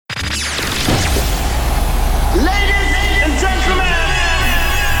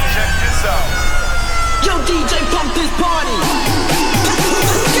DJ, pump this party.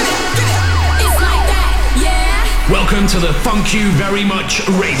 It's like that, yeah. Welcome to the Funk You Very Much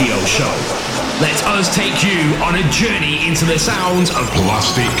radio show. Let us take you on a journey into the sounds of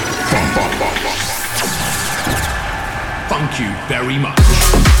Plastik. Funk you very much.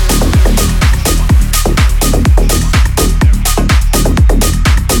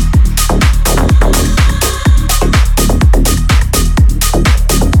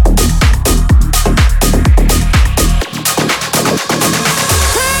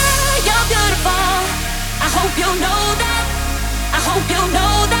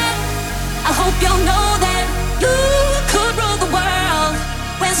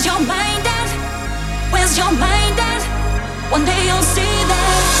 One day you'll see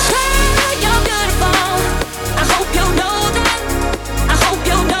that, hey, you're beautiful. I hope you know that. I hope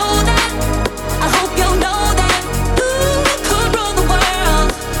you know that. I hope you know that. You could rule the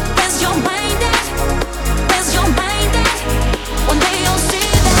world. Where's your mind at? Where's your mind at? One day you'll see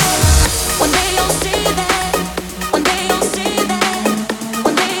that. One day you'll see that. One day you'll see that. One day you'll see that.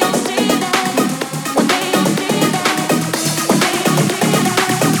 One day you'll see that.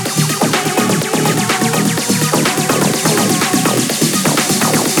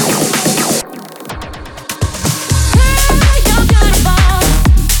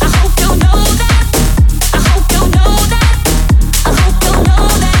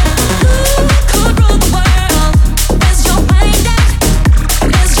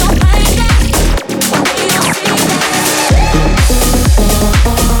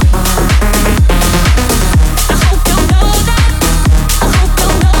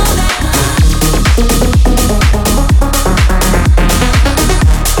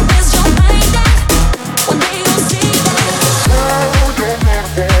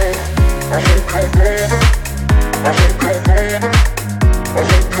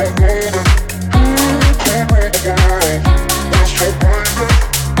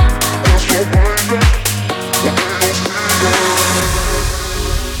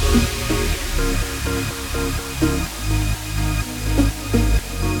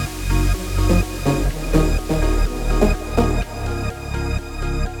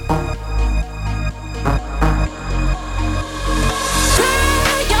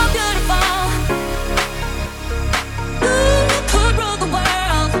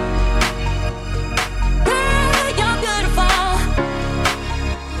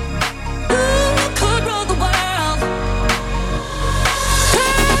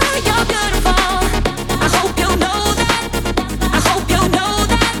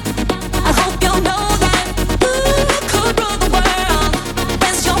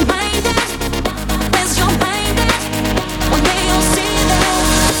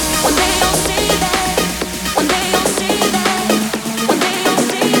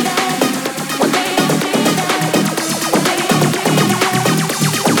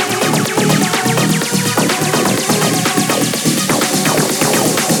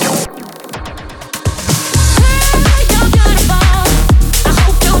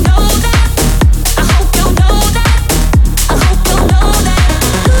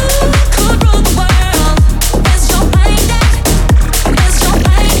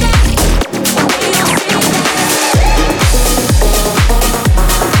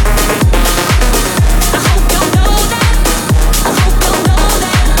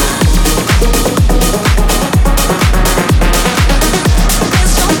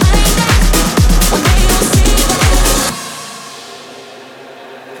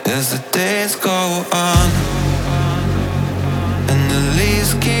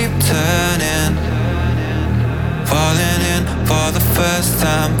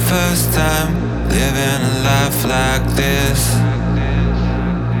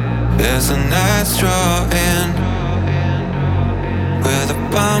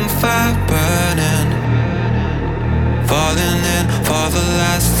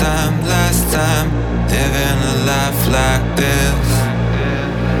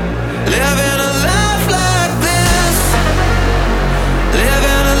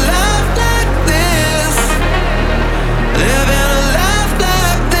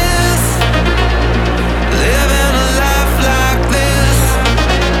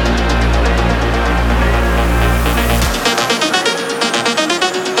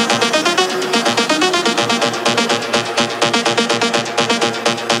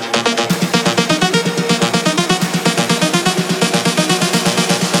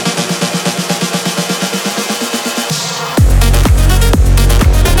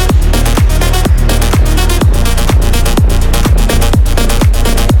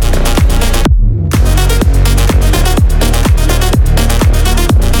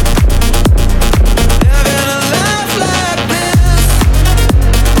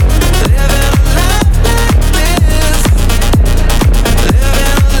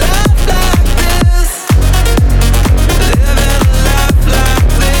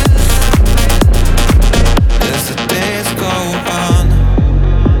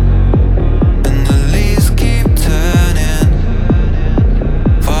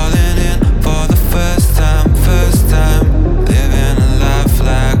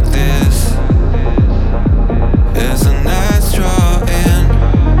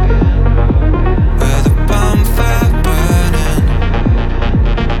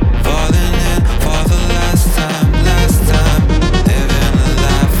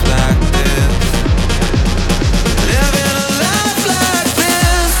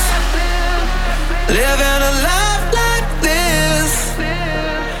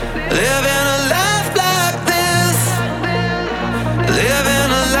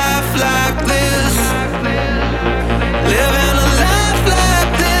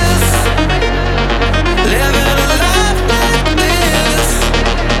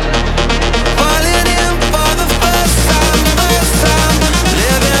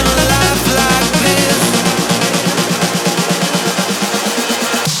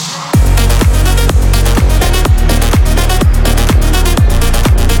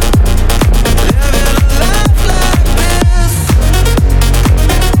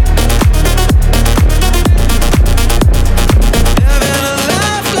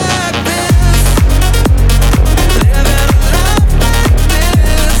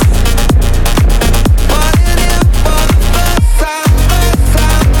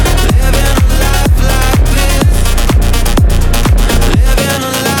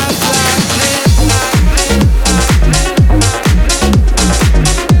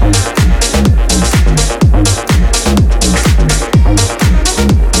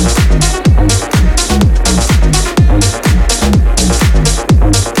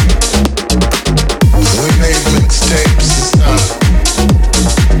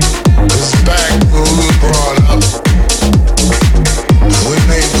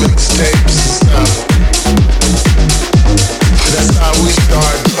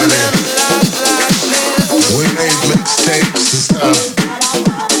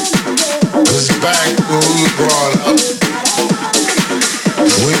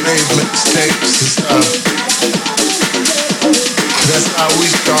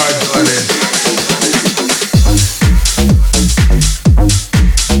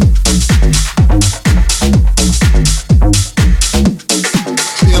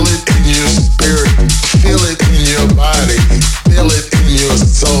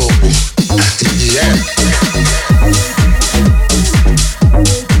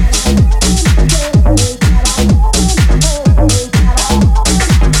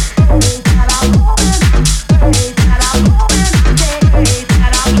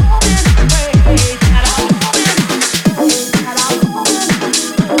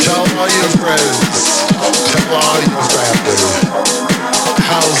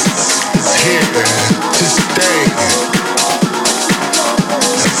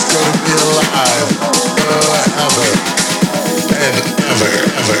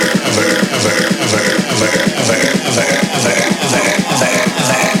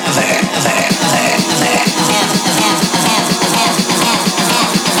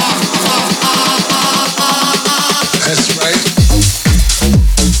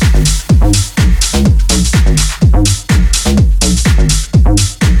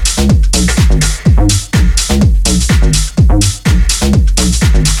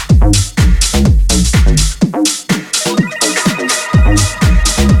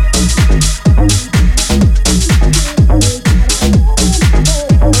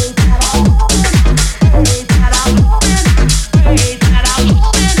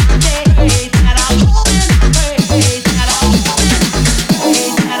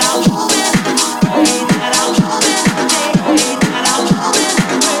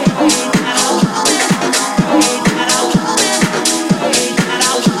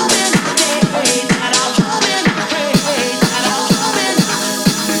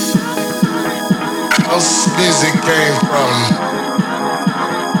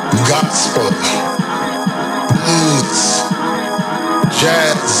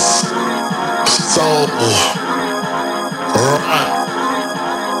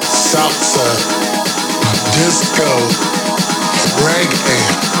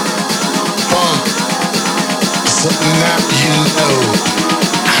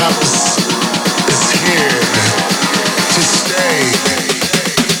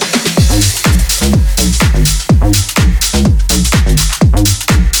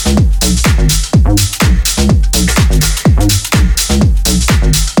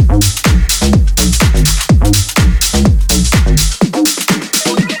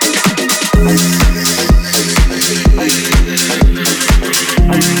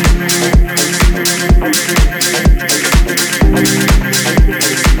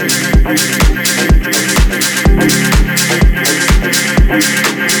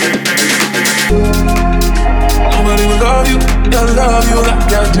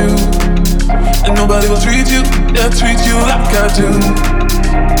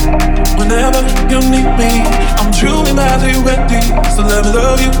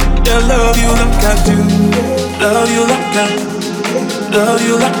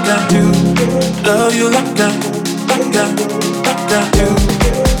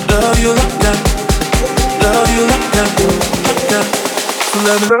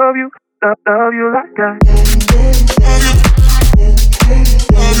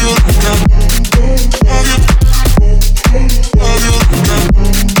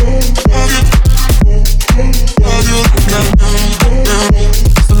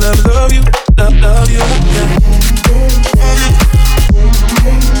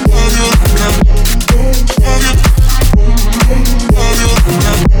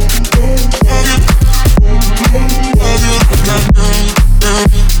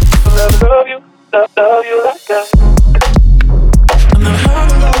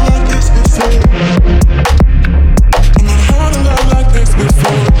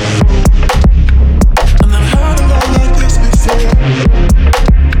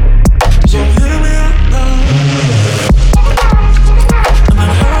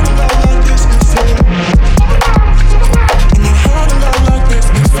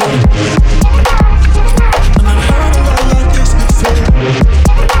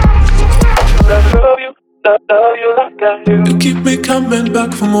 You keep me coming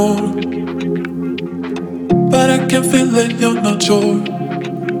back for more, but I can feel it, you're not sure.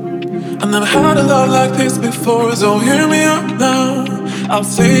 I never had a love like this before, so hear me out now. I'll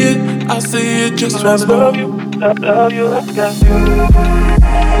say it just once more. Love you like I do.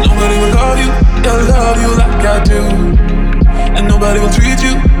 Nobody will love you, yeah, love you like I do. And nobody will treat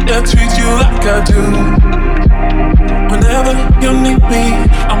you, yeah, treat you like I do. Whenever you need me,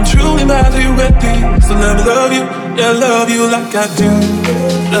 I'm truly madly ready. So let me love you, yeah, love you like I do.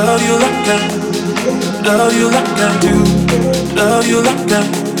 Love you like I do. Love you like I do. Love you like I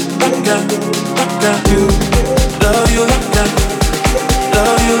do. Like I do. Love you like I do.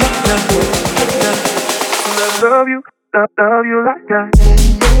 Love you like I do. Like I do. So let me love you like I do. Love you, love you, love you.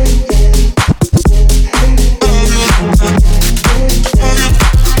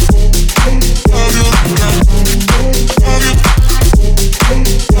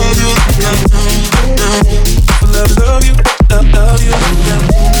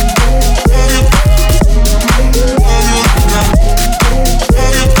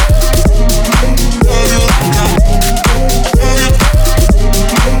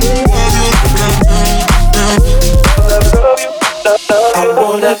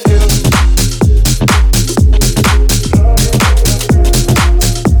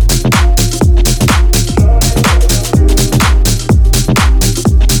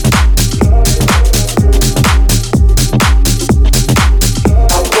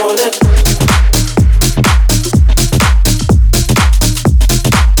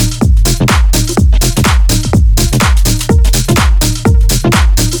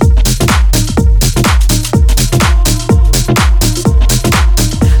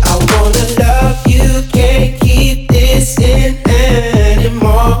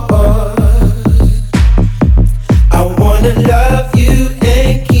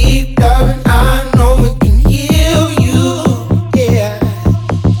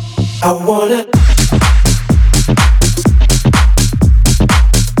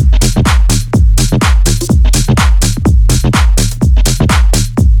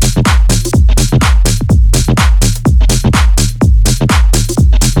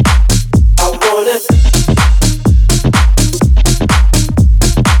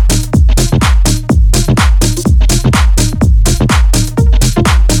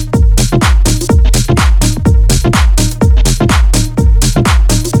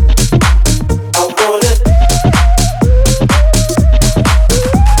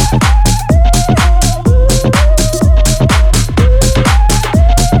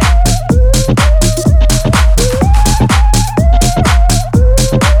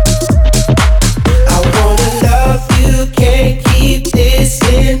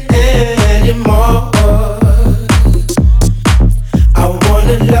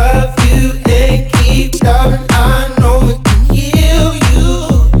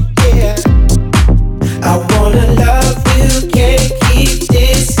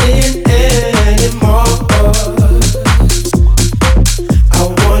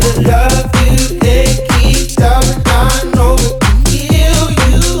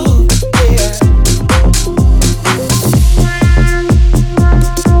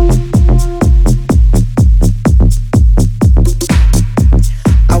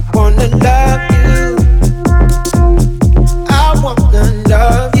 wanna love you. I wanna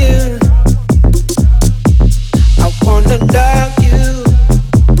love you. I wanna love you.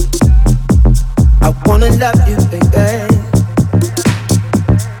 I wanna love you, baby.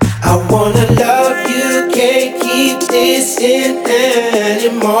 I wanna love you. Can't keep this in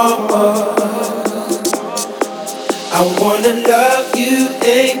anymore. I wanna love you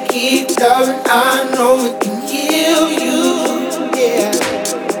and keep loving. I know it can heal you, yeah.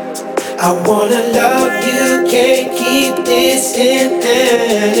 I wanna love you, can't keep this in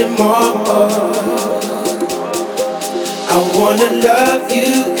anymore. I wanna love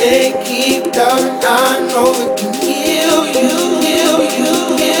you and keep loving. I know it can heal you, heal you,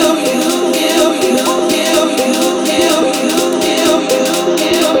 heal you, heal you, heal you, heal you, heal you,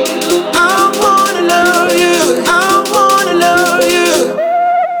 heal you. I wanna love you. I wanna love you.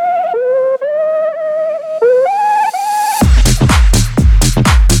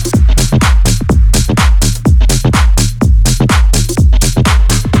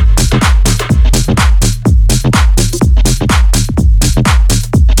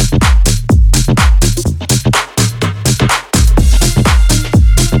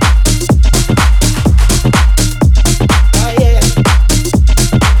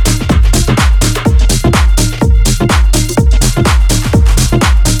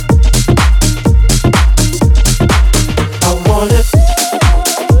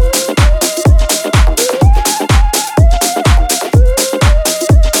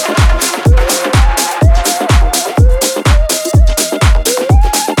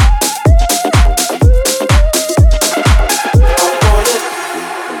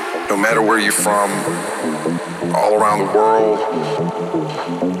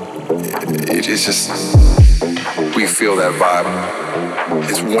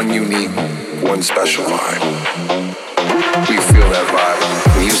 Special vibe. We feel that vibe.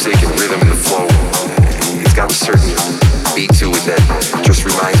 Music and rhythm and the flow. It's got a certain beat to it that just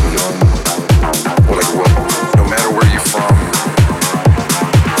reminds me of what I grew up. No matter where you're from,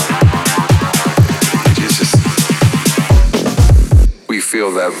 it's just we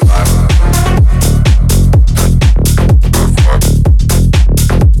feel that vibe.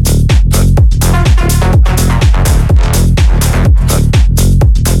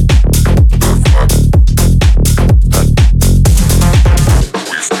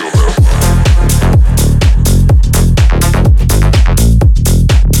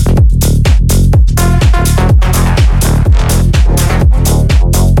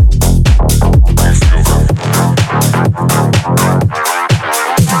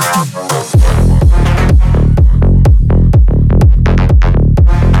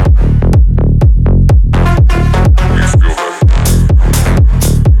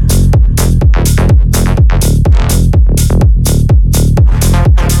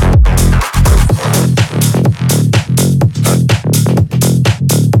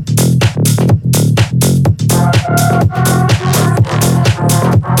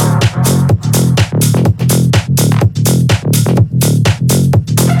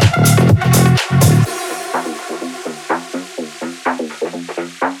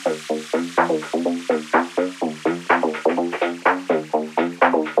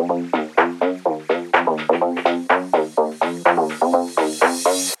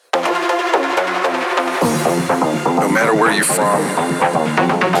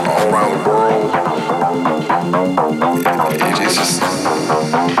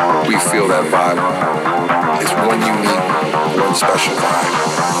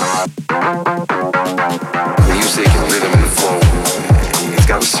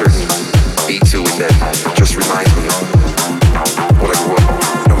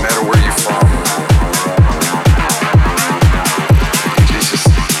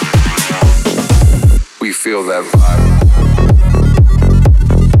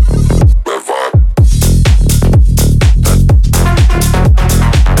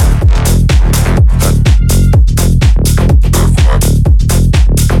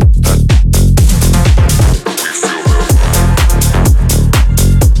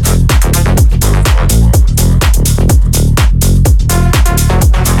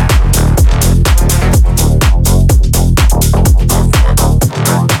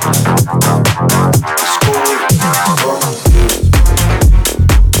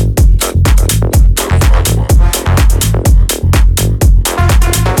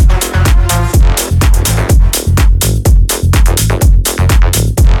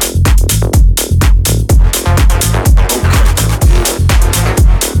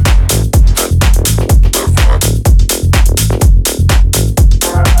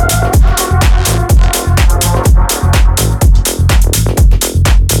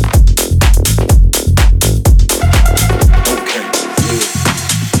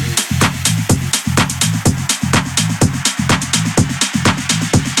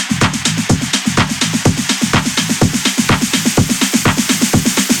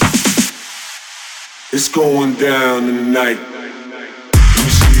 It's going down in the night. Let me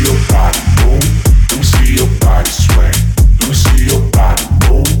see your body move. Let me see your body sway. Let me see your body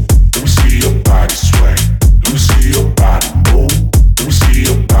move. Let me see your body sway. Let me see your body move. Let me see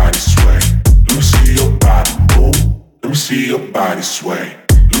your body sway. Let me see your body move. Let me see your body sway.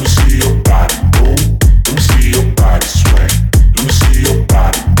 Let me see your body move. Let me see your body sway. Let me see your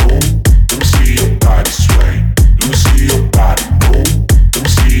body move. Let me see your body sway. Let me see your body move. Let me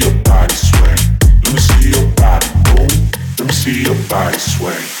see your body sway. Let me see your body move. Let me see your body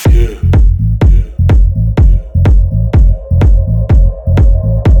sway. Yeah.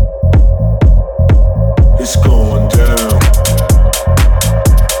 It's going down.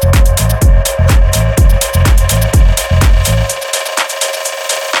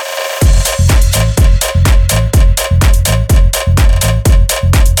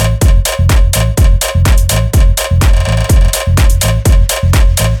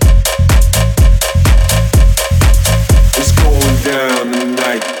 It's going down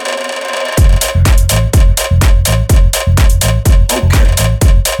tonight. Okay.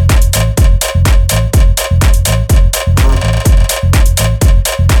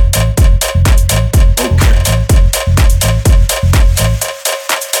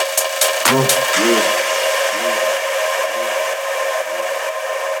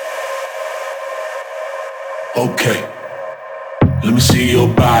 Okay. Let me see your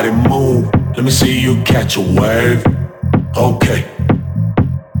body move. Let me see you catch a wave. Okay.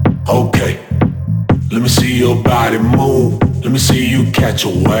 Okay. Let me see your body move. Let me see you catch a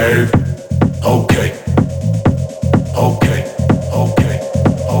wave. Okay. Okay. Okay.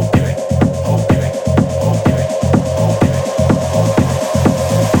 Okay. Okay. Okay.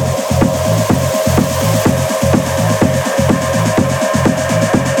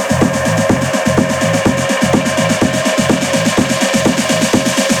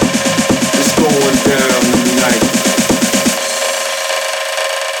 It's going down tonight.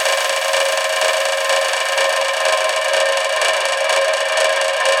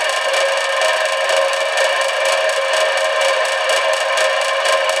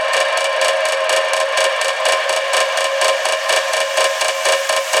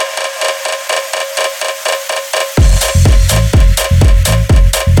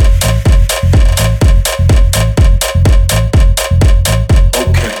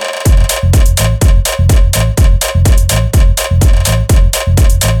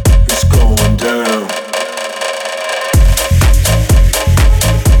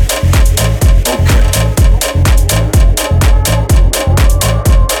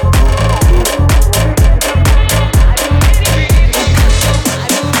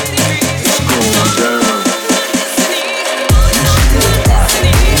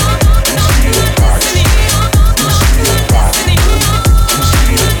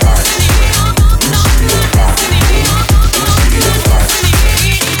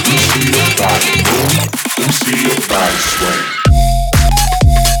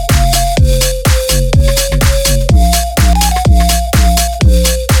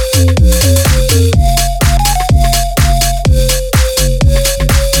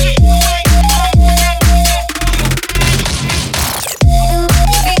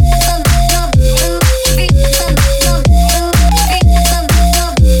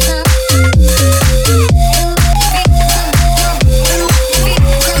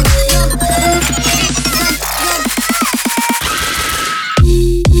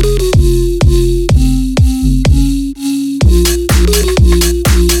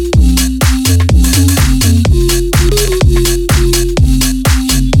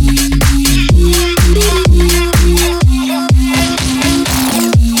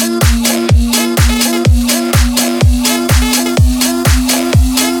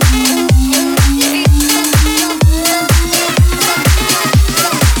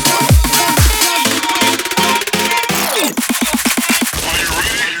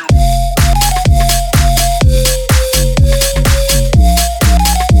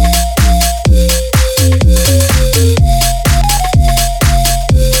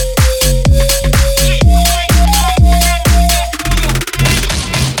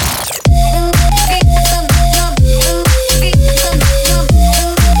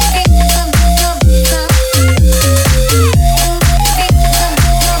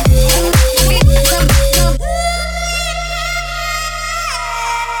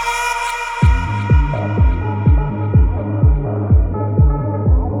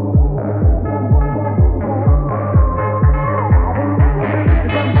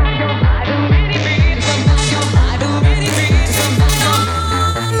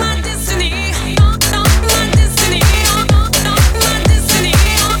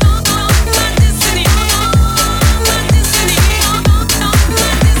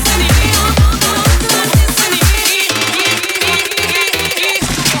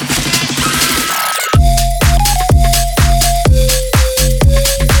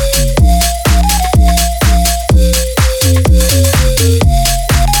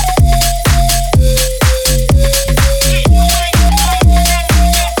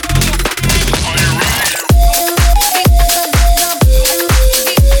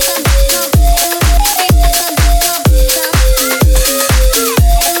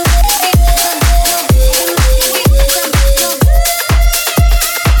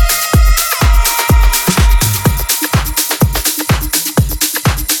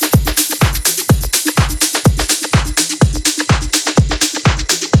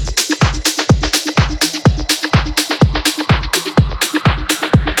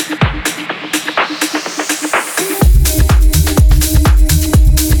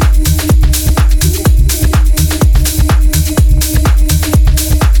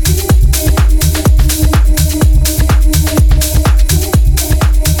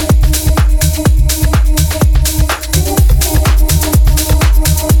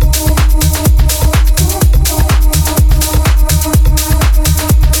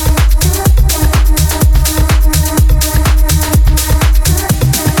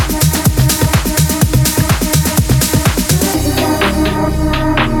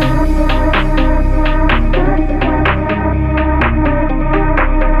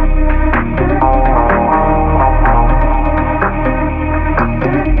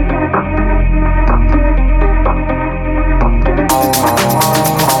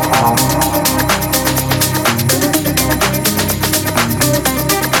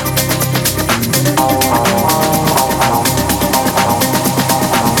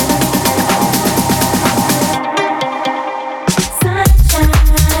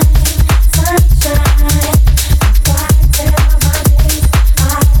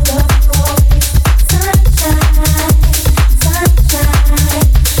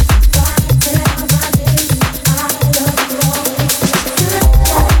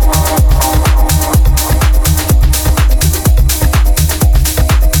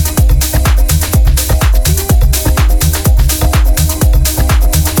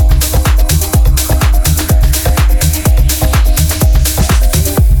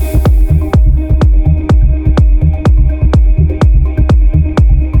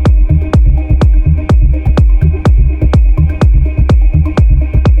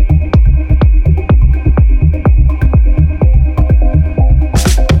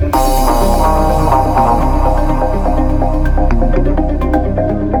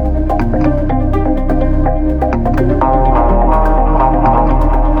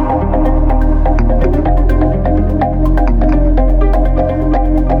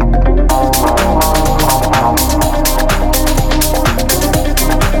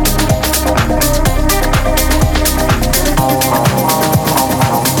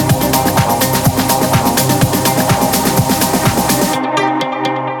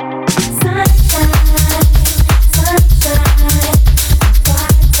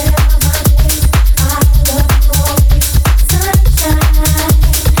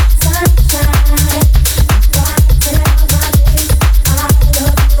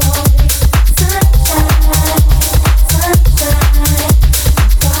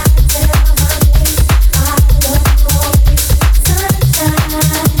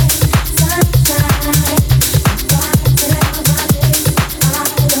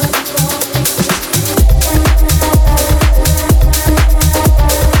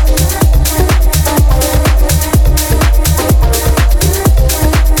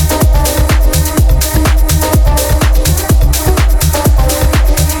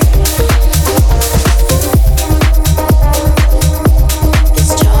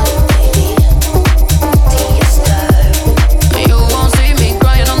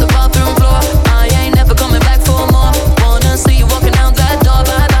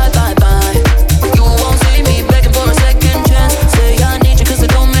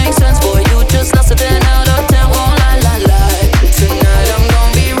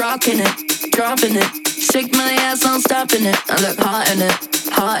 it,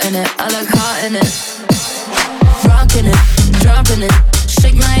 hot in it, I look hot in it. Rocking it, dropping it,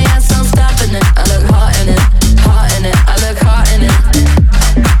 shake my ass, I'm stopping it. I look hot in it, hot in it, I look hot in it.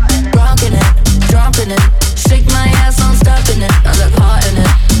 Rocking it, dropping it, shake my ass, I'm stopping it. I look hot in it,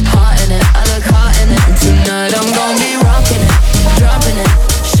 hot in it, I look hot in it. Tonight I'm gon' be rocking it, dropping it,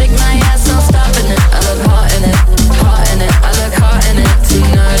 shake my ass, I'm stopping it. I look hot in it, hot in it, I look hot in it.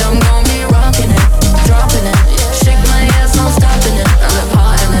 Tonight I'm gon' be rocking it, dropping it, shake my ass, I'm stopping it. I look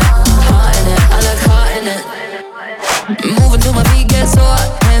hot in it, hot in it, I look hot in it. Moving till my feet get sore,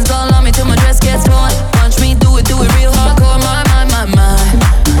 hands all on me till my dress gets torn. Watch me do it real hardcore. My.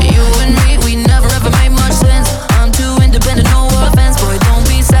 You and me, we never ever made much sense. I'm too independent, no offense. Boy, don't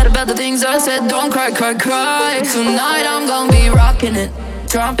be sad about the things I said. Don't cry. Tonight I'm gonna be rocking it,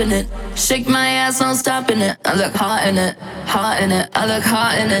 dropping it, shake my ass, I'm stopping it. I look hot in it, hot in it, I look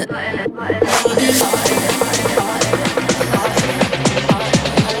hot in it.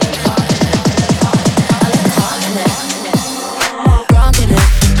 Rocking it,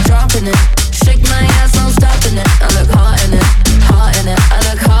 dropping it, shake my ass, I'm stopping it. I look hot in it, hot in it, I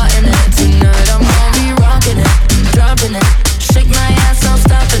look hot in it. Tonight I'm gonna be rocking it, dropping it, shake my ass, I'm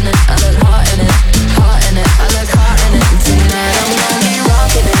stopping it. I look hot in it, hot in it, I look hot in it. Tonight I'm gonna be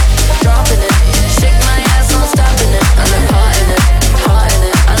rocking it, dropping it, shake my ass, I'm stopping it. I look hot in it, hot in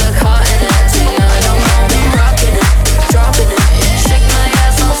it, I look hot in it. Tonight I'm gonna be rocking it, dropping it, shake my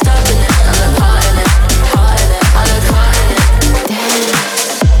ass, I'm stopping it. I look hot in it, hot in it, I look hot in it.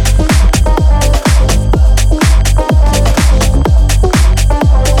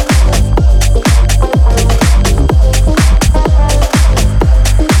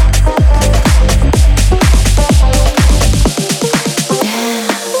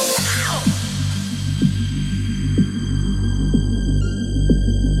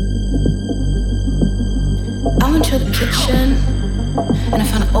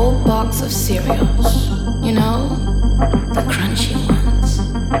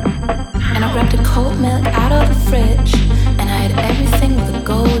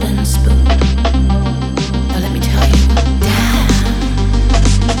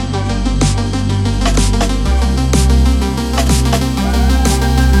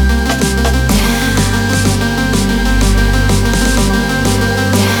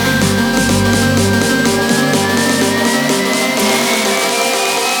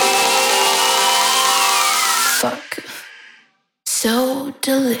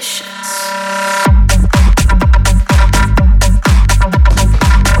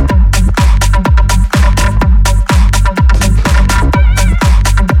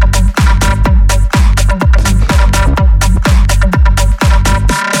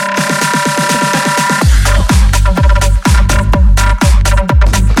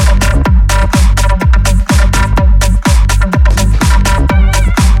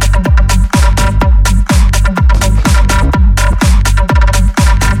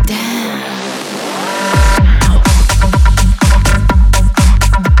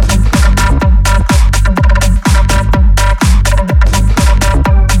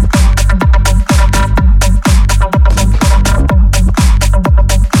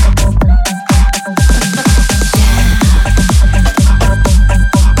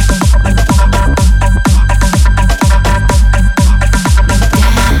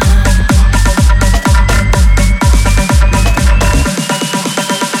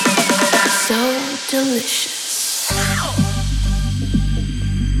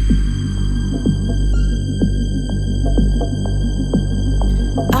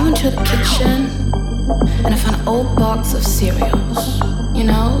 To the kitchen and I found an old box of cereals, you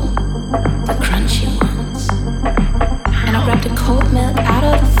know, the crunchy ones. And I grabbed a cold milk out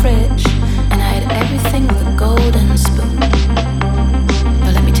of the fridge and I had everything with a golden spoon. Now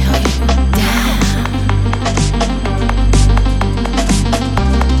let me tell you, damn.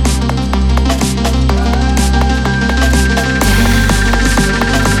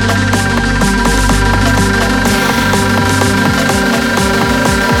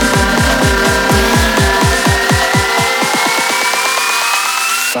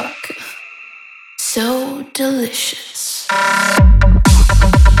 So delicious.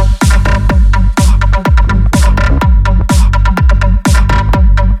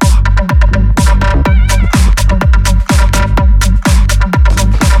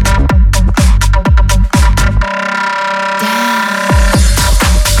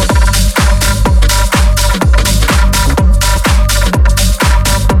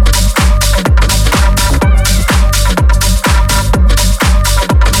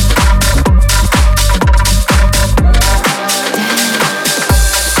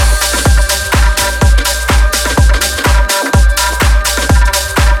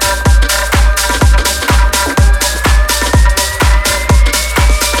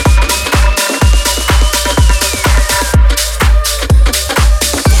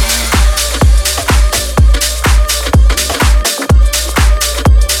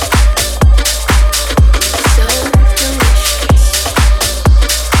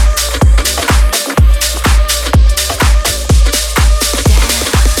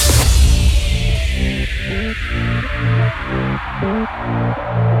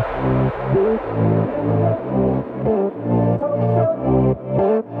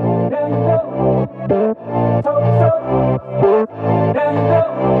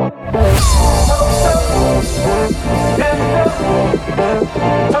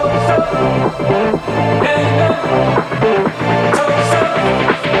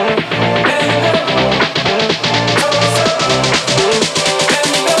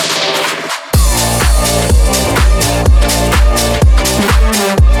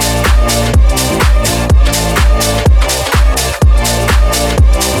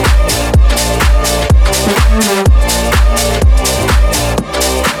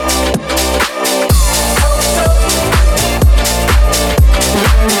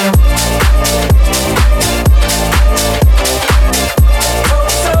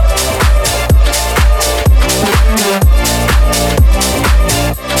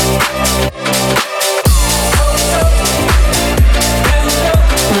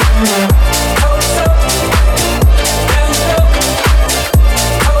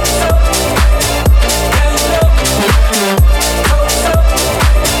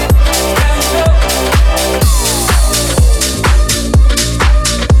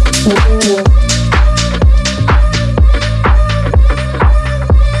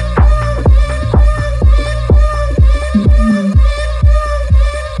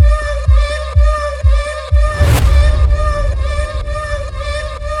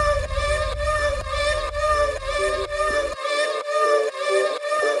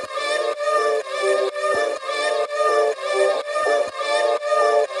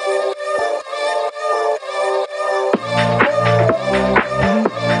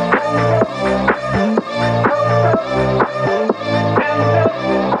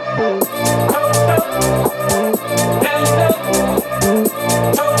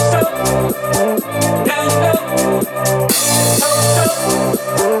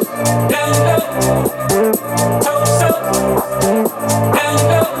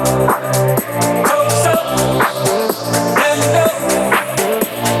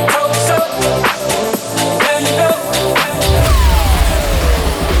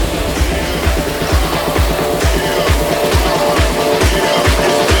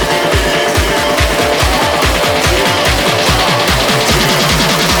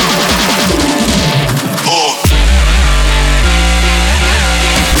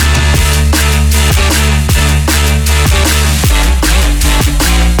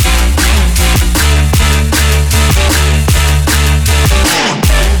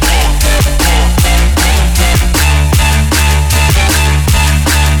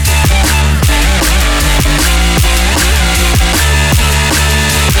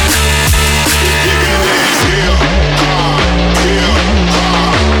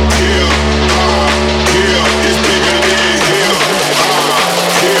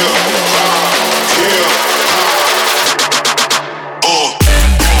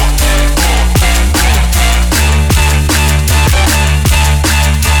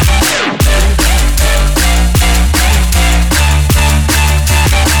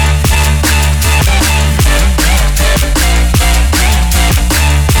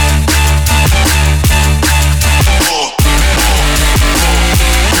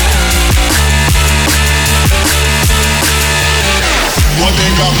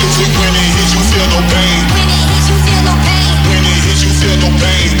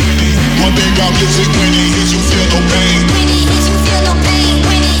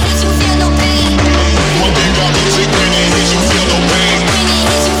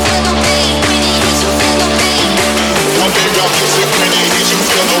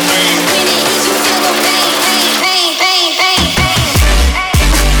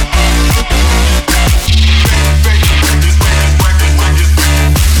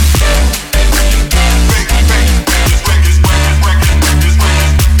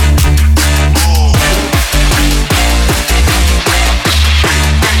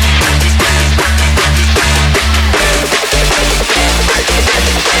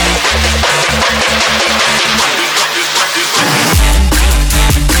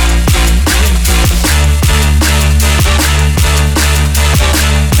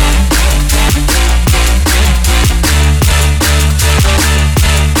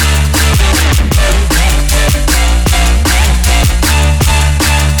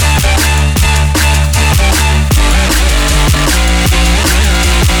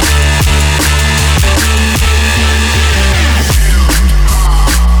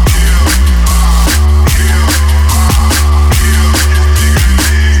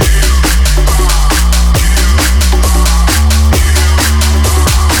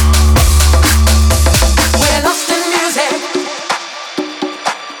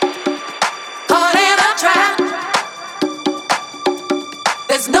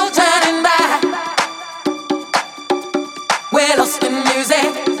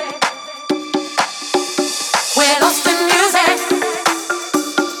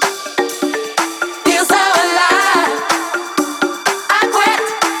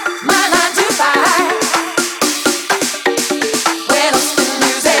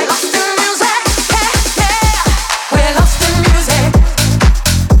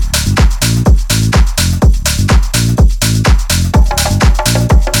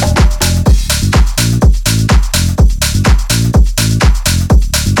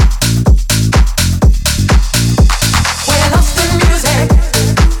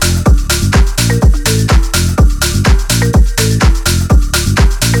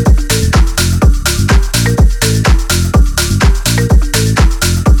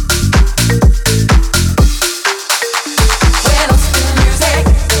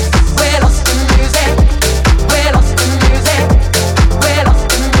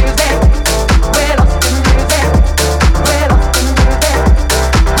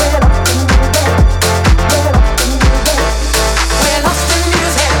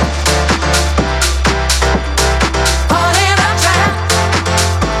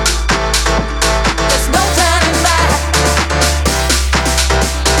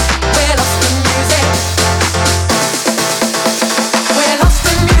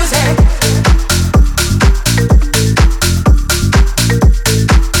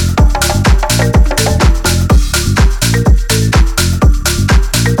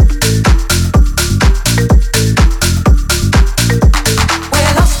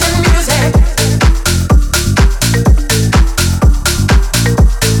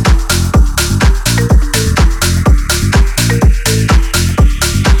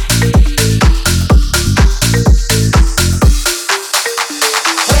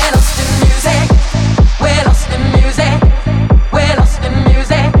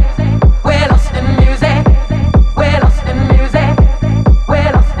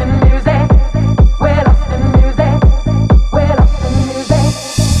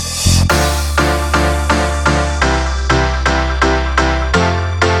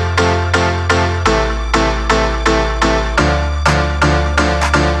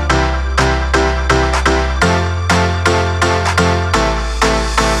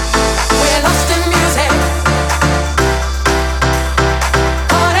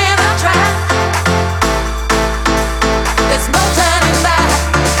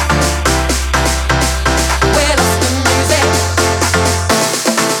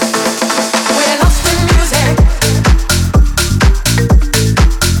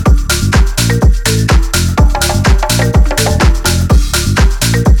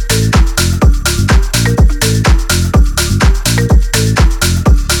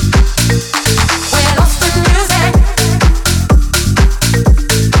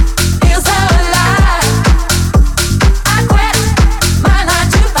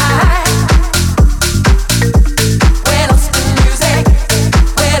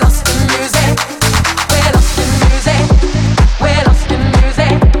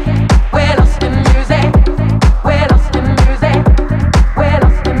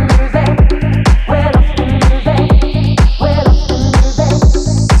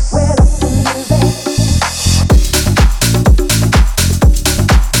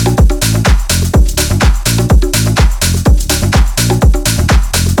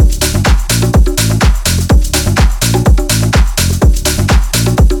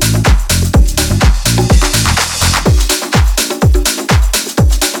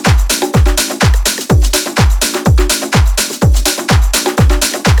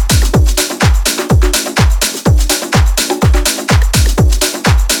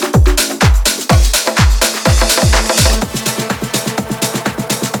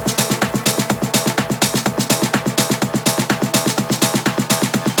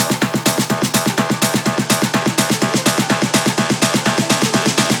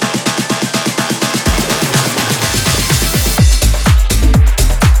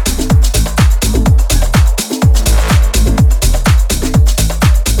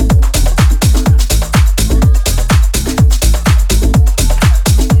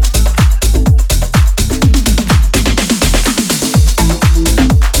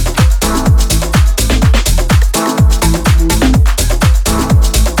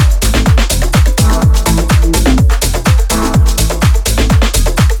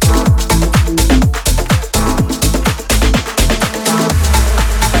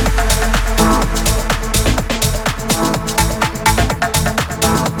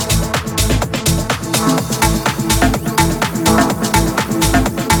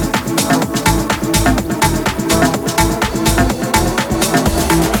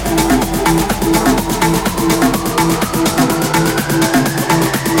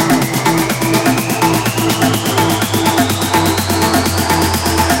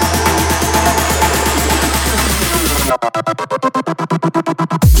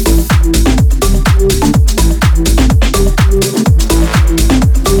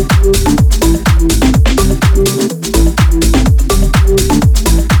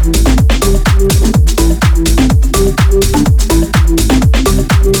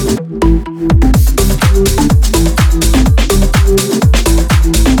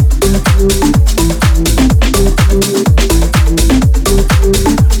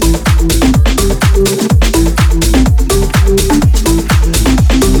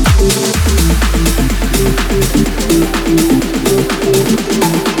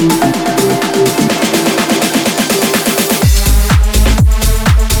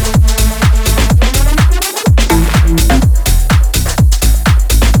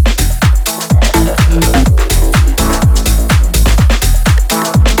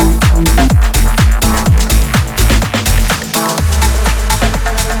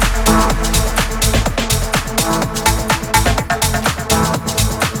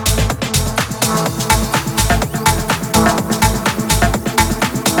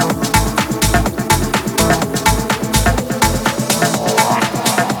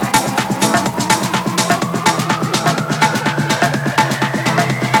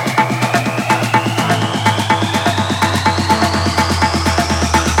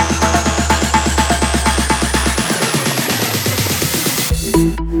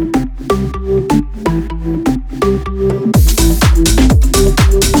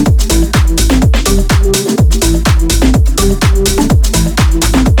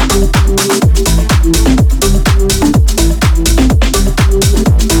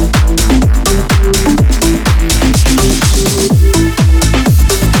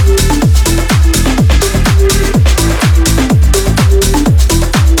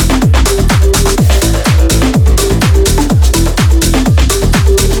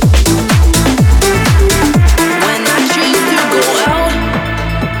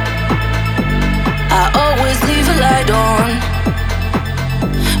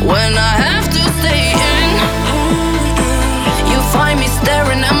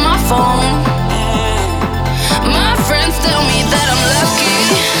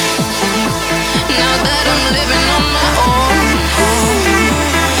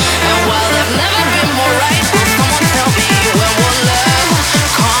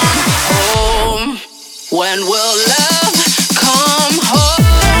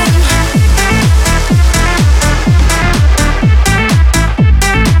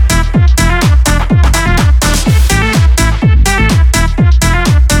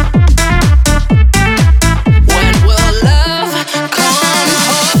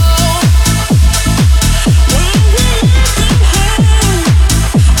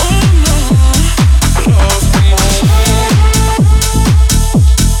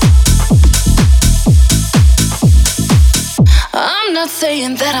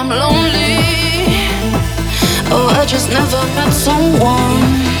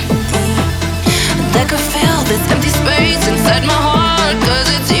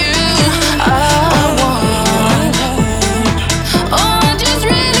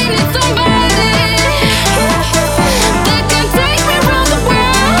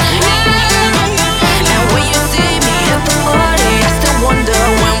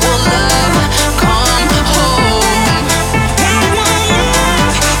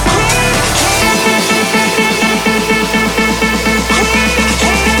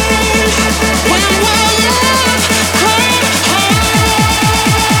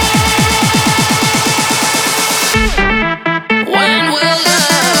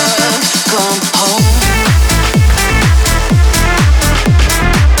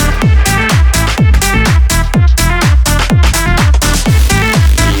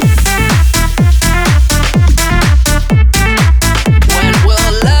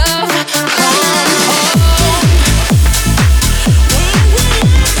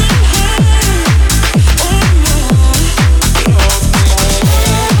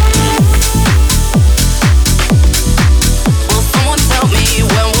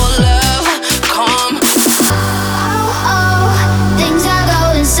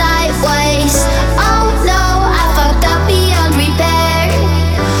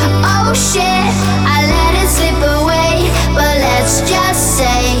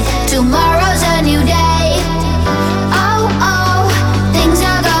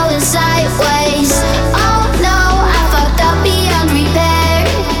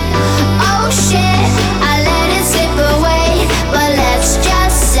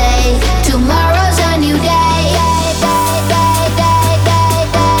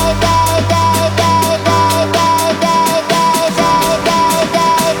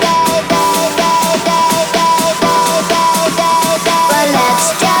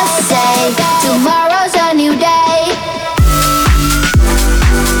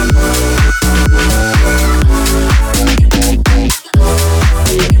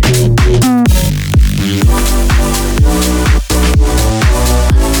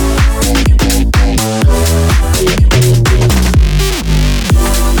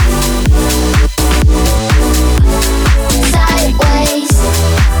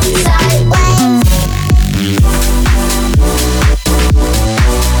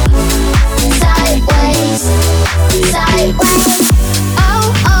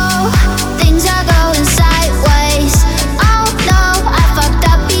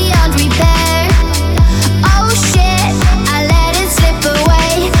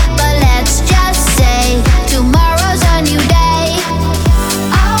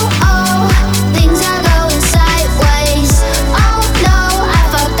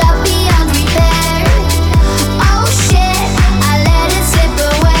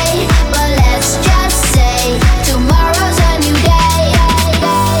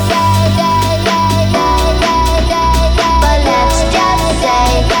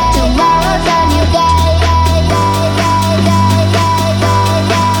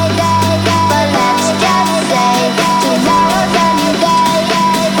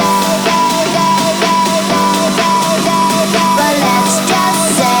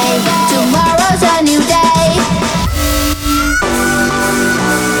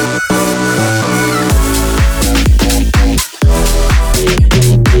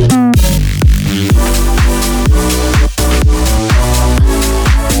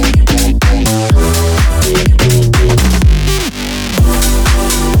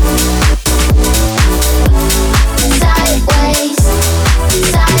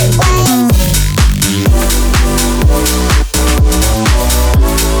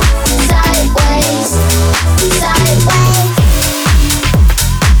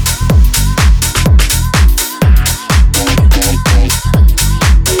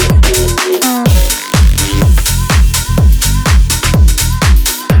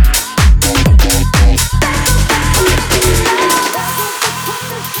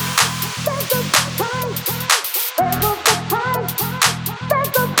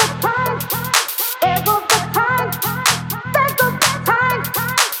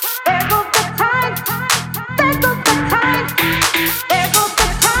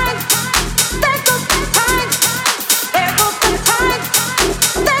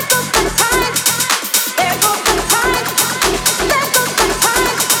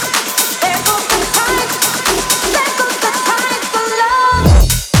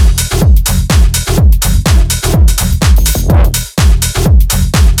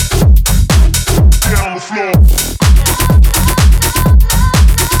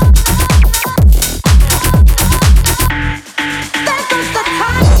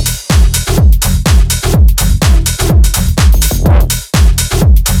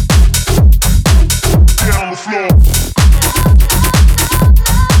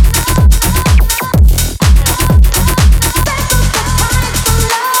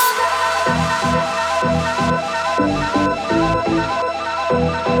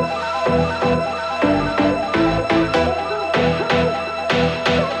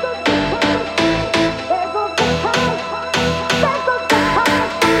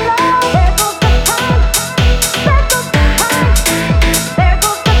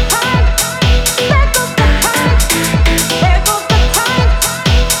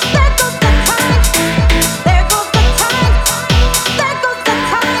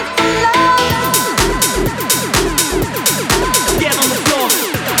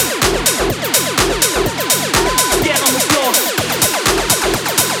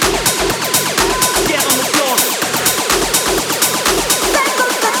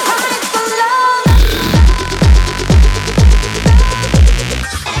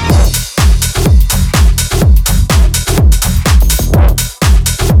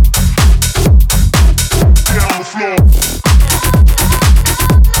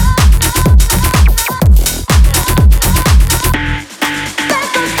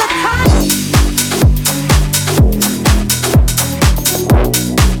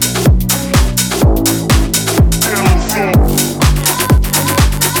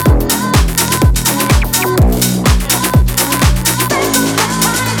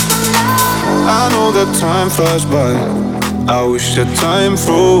 time flies by. I wish that time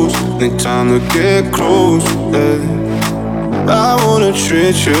froze, need time to get close, yeah. I wanna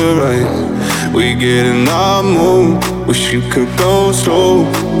treat you right, we get in our mood. Wish you could go slow,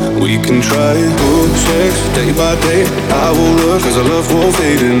 we can try it. Good sex, day by day, I will look, cause our love won't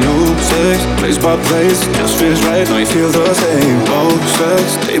fade. In new sex, place by place, just feels right, now you feel the same. Oh,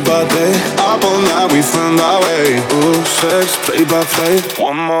 sex, day by day, up all night, we found our way. Good sex, play by play,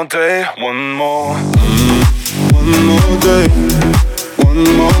 one more day, one more. One more day, one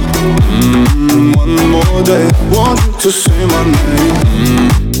more. One more day, want you to say my name.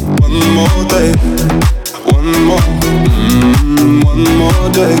 One more day, one more. One more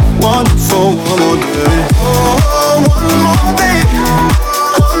day, want you for one more day. Oh, one more day,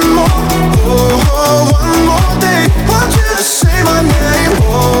 one more. Oh, one more day, want you to say my name.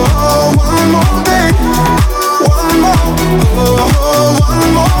 Oh, one more day, one more. Oh, one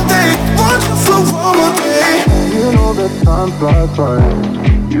more day, want you for one more day. You know that time flies by.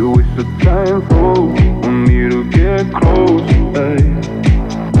 You wish the time froze, want me to get close, ay.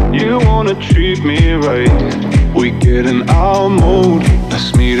 You wanna treat me right, we get in our mode.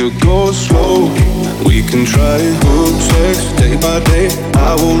 Ask me to go slow, we can try. Good sex, day by day,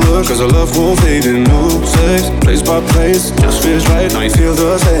 I will look, cause our love won't fade. In new sex, place by place, just feels right, now you feel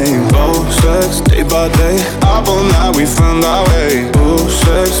the same. Oh, sex, day by day, up all night, we found our way. Good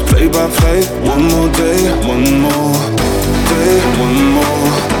sex, play by play, one more day, one more. One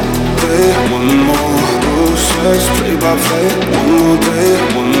more day, one more. Oh, sex, play by play. One more day,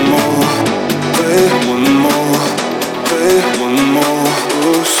 one more. Day, one more. Day, one more.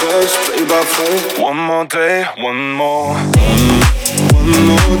 Oh, sex, play by play. One more day, one more. One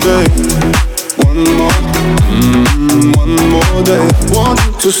more day, one more. One more day, want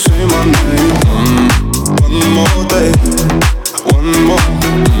you to say my name. One more day, one more.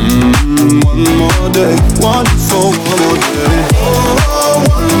 One more day, want you for one more day.